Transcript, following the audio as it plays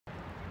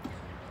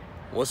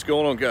What's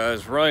going on,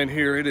 guys? Ryan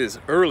here. It is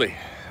early.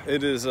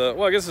 It is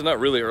well, I guess it's not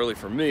really early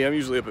for me. I'm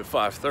usually up at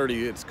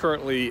 5:30. It's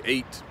currently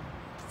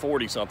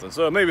 8:40 something,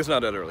 so maybe it's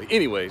not that early.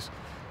 Anyways,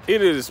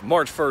 it is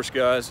March 1st,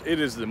 guys.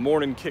 It is the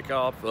morning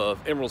kickoff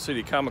of Emerald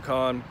City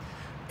Comic-Con,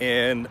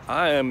 and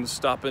I am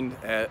stopping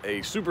at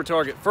a Super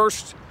Target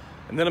first,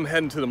 and then I'm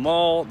heading to the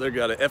mall. They've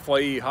got a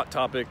FYE, Hot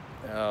Topic,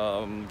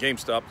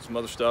 GameStop, some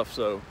other stuff.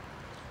 So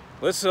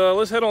let's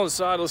head on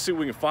inside. Let's see what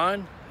we can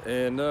find,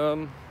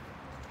 and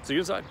see you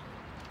inside.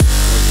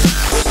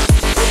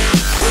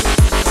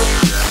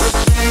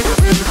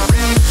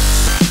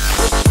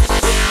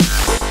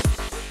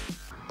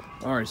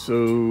 All right,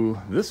 so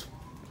this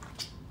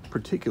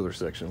particular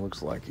section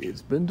looks like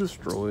it's been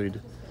destroyed,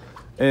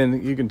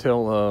 and you can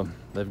tell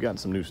they've gotten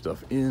some new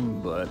stuff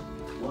in, but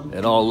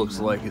it all looks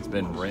like it's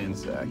been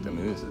ransacked. I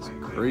mean, this is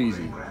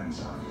crazy.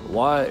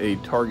 Why a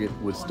Target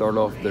would start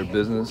off their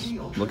business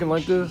looking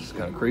like this is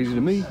kind of crazy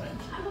to me.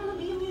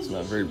 It's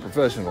not very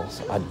professional.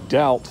 So I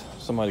doubt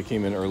somebody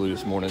came in early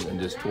this morning and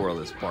just tore all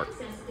this apart,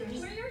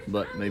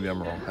 but maybe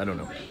I'm wrong. I don't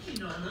know.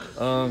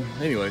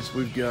 Anyways,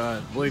 we've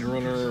got Blade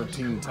Runner,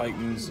 Teen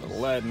Titans,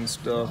 Aladdin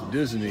stuff,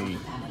 Disney,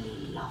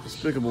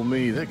 Despicable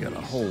Me. They got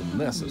a whole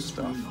mess of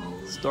stuff.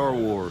 Star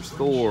Wars,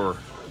 Thor,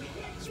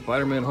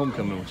 Spider-Man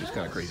Homecoming, which is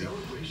kind of crazy.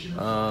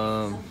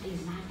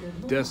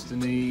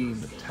 Destiny,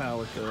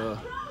 Metallica,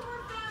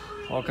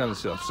 all kinds of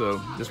stuff.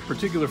 So this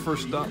particular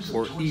first stop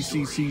for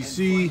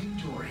ECCC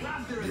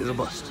is a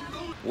bust.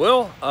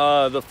 Well,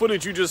 the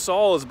footage you just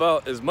saw is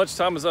about as much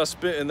time as I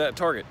spent in that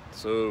Target,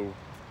 so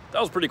that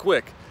was pretty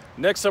quick.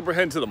 Next up, we're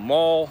heading to the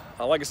mall.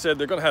 Like I said,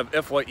 they're gonna have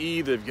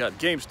FYE, they've got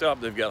GameStop,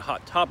 they've got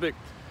Hot Topic.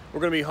 We're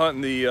gonna be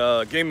hunting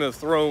the Game of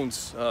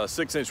Thrones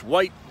 6-inch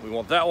white. We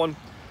want that one.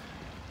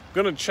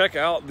 Gonna check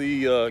out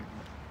the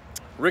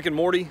Rick and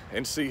Morty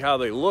and see how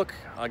they look.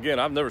 Again,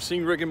 I've never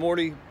seen Rick and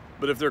Morty,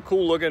 but if they're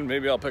cool looking,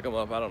 maybe I'll pick them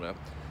up, I don't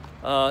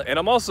know. And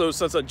I'm also,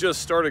 since I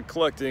just started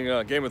collecting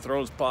Game of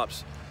Thrones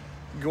pops,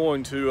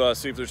 going to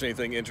see if there's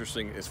anything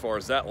interesting as far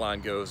as that line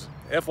goes.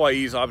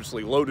 FYE is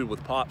obviously loaded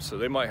with pops, so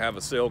they might have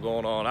a sale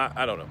going on.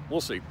 I don't know. We'll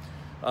see.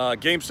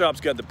 GameStop's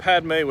got the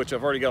Padme, which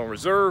I've already got on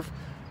reserve,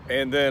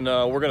 and then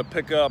we're going to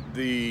pick up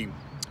the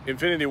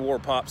Infinity War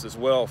pops as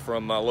well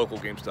from my local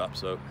GameStop.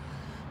 So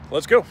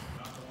let's go.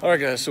 All right,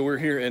 guys, so we're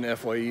here in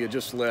FYE. I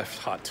just left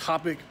Hot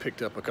Topic,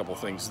 picked up a couple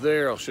things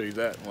there. I'll show you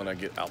that when I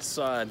get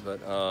outside,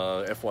 but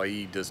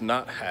FYE does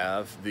not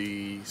have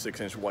the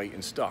 6-inch white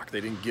in stock. They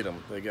didn't get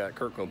them. They got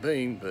Kurt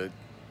Cobain, but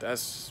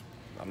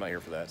I'm not here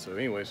for that. So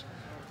anyways,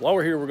 while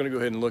we're here, we're gonna go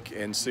ahead and look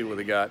and see what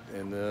they got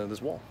in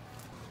this wall.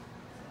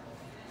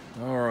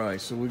 All right,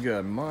 so we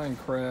got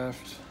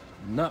Minecraft,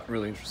 not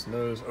really interested in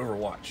those.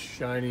 Overwatch,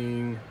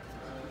 Shining,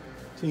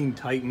 Teen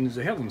Titans.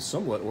 They have them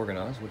somewhat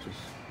organized, which is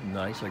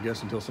nice, I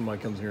guess, until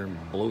somebody comes here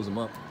and blows them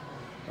up.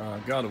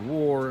 God of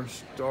War,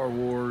 Star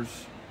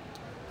Wars,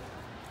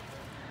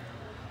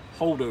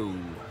 Holdo.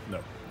 No.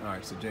 All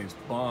right, so James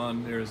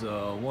Bond. There's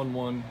a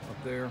 1-1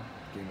 up there.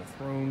 Game of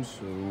Thrones.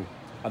 So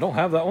I don't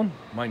have that one.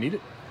 Might need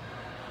it.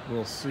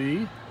 We'll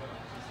see.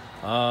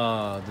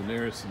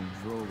 Daenerys and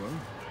Drogon.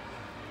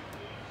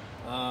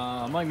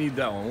 I might need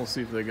that one. We'll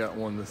see if they got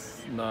one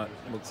that's not,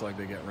 looks like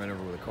they got ran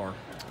over with a car.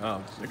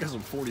 They got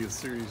some 40th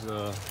series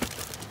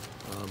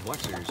Black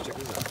Series. Check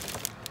this out.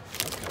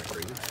 That's kind of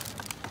crazy.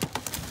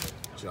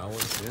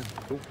 Jawas, yeah,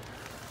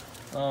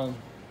 cool.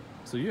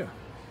 So yeah.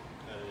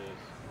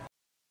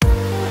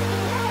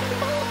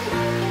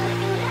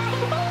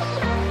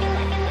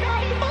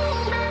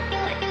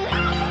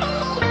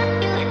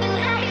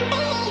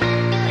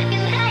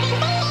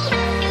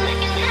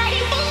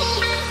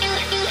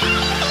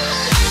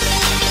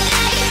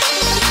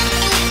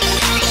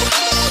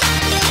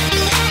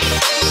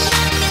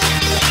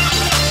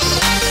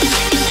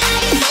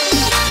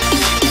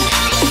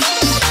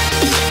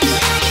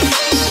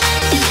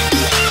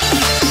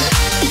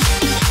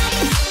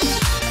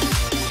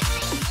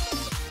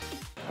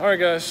 All right,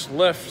 guys,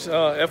 left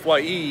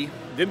FYE,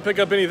 didn't pick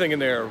up anything in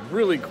there.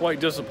 Really quite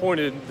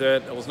disappointed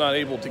that I was not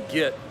able to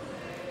get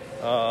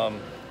the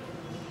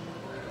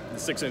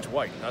 6-inch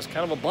white. That's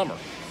kind of a bummer.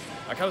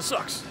 That kind of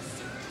sucks.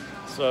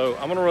 So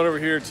I'm gonna run over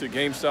here to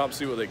GameStop,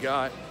 see what they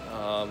got.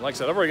 Like I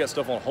said, I've already got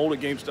stuff on hold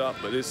at GameStop,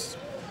 but it's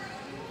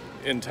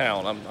in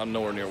town. I'm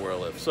nowhere near where I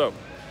live. So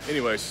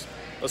anyways,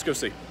 let's go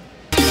see.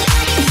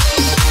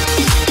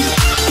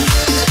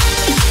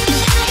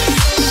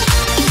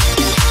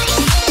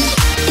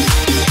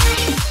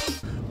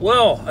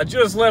 Well, I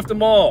just left the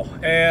mall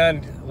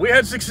and we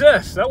had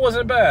success. That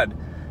wasn't bad.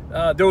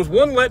 There was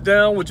one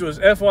letdown, which was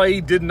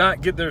FYE did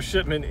not get their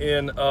shipment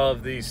in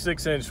of the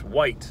 6-inch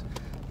white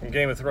in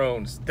Game of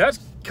Thrones. That's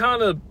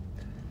kind of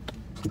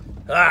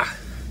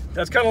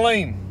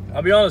lame.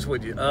 I'll be honest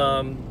with you.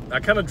 I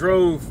kind of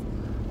drove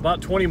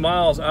about 20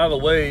 miles out of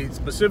the way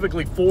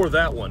specifically for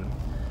that one.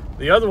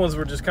 The other ones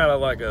were just kind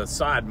of like a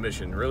side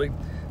mission, really.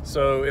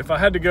 So if I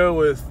had to go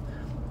with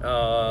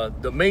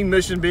the main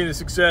mission being a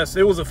success,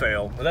 it was a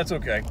fail, but that's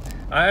okay.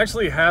 I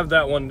actually have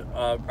that one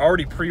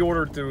already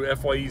pre-ordered through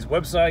FYE's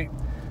website.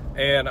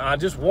 and I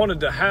just wanted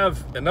to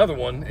have another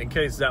one in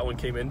case that one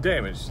came in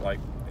damaged. Like,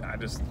 I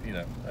just, you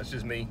know, that's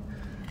just me.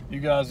 You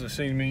guys have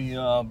seen me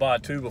buy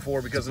 2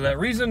 before because of that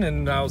reason,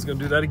 and I was gonna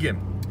do that again.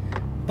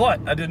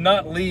 But I did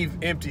not leave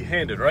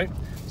empty-handed, right?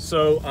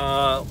 So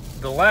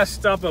the last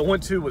stop I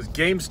went to was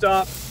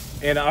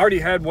GameStop, and I already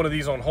had one of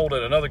these on hold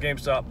at another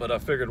GameStop, but I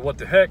figured, what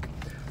the heck?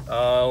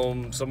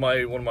 One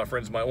of my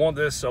friends might want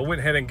this, so I went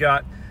ahead and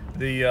got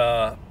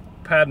the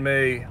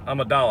Padme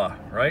Amidala,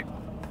 right?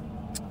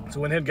 So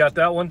I went ahead and got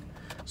that one.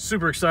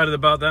 Super excited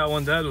about that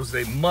one. That was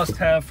a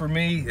must-have for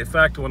me. In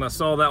fact, when I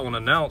saw that one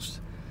announced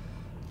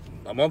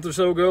a month or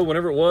so ago,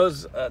 whenever it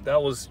was,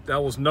 that was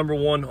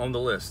 #1 on the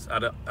list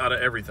out of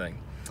everything.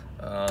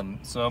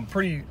 So I'm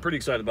pretty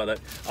excited about that.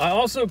 I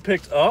also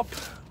picked up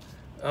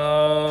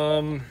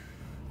a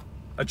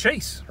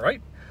chase,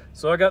 right?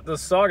 So I got the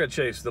Saga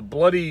chase, the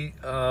Bloody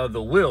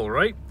the Will,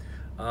 right?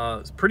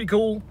 It's pretty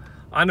cool.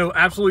 I know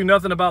absolutely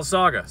nothing about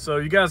Saga, so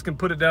you guys can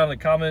put it down in the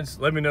comments.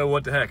 Let me know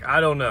what the heck. I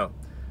don't know.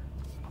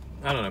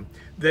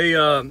 They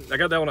I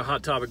got that one a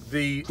Hot Topic.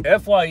 The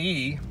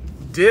FYE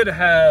did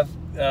have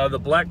the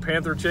Black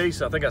Panther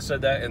chase. I think I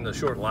said that in the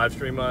short live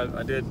stream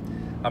I did.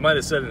 I might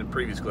have said it in a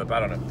previous clip. I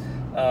don't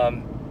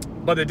know.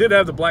 But they did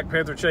have the Black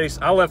Panther chase.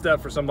 I left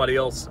that for somebody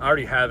else. I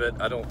already have it.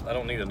 I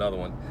don't need another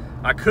one.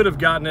 I could have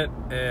gotten it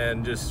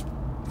and just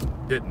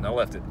didn't. I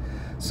left it.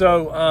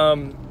 So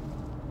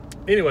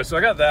anyway, so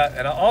I got that,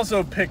 and I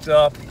also picked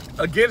up,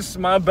 against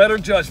my better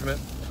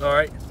judgment, all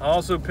right, I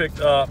also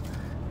picked up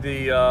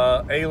the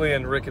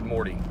Alien Rick and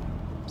Morty.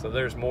 So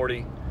there's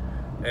Morty,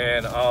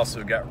 and I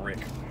also got Rick.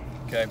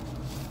 Okay,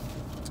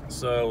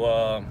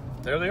 so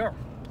there they are.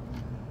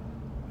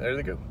 There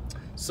they go.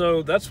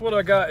 So that's what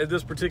I got at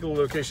this particular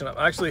location. I'm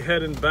actually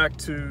heading back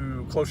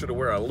to closer to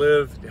where I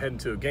live, heading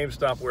to a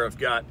GameStop where I've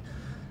got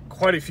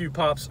quite a few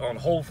pops on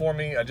hold for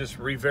me. I just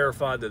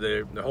re-verified that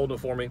they're holding it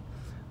for me.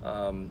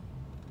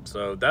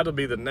 So that'll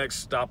be the next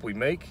stop we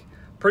make.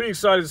 Pretty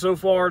excited so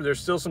far. There's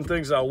still some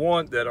things I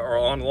want that are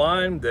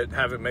online that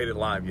haven't made it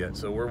live yet.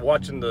 So we're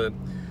watching the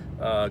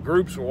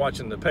groups, we're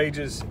watching the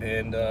pages,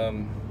 and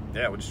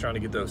yeah, we're just trying to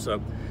get those.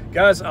 So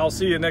guys, I'll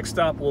see you. Next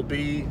stop will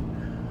be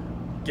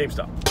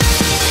GameStop.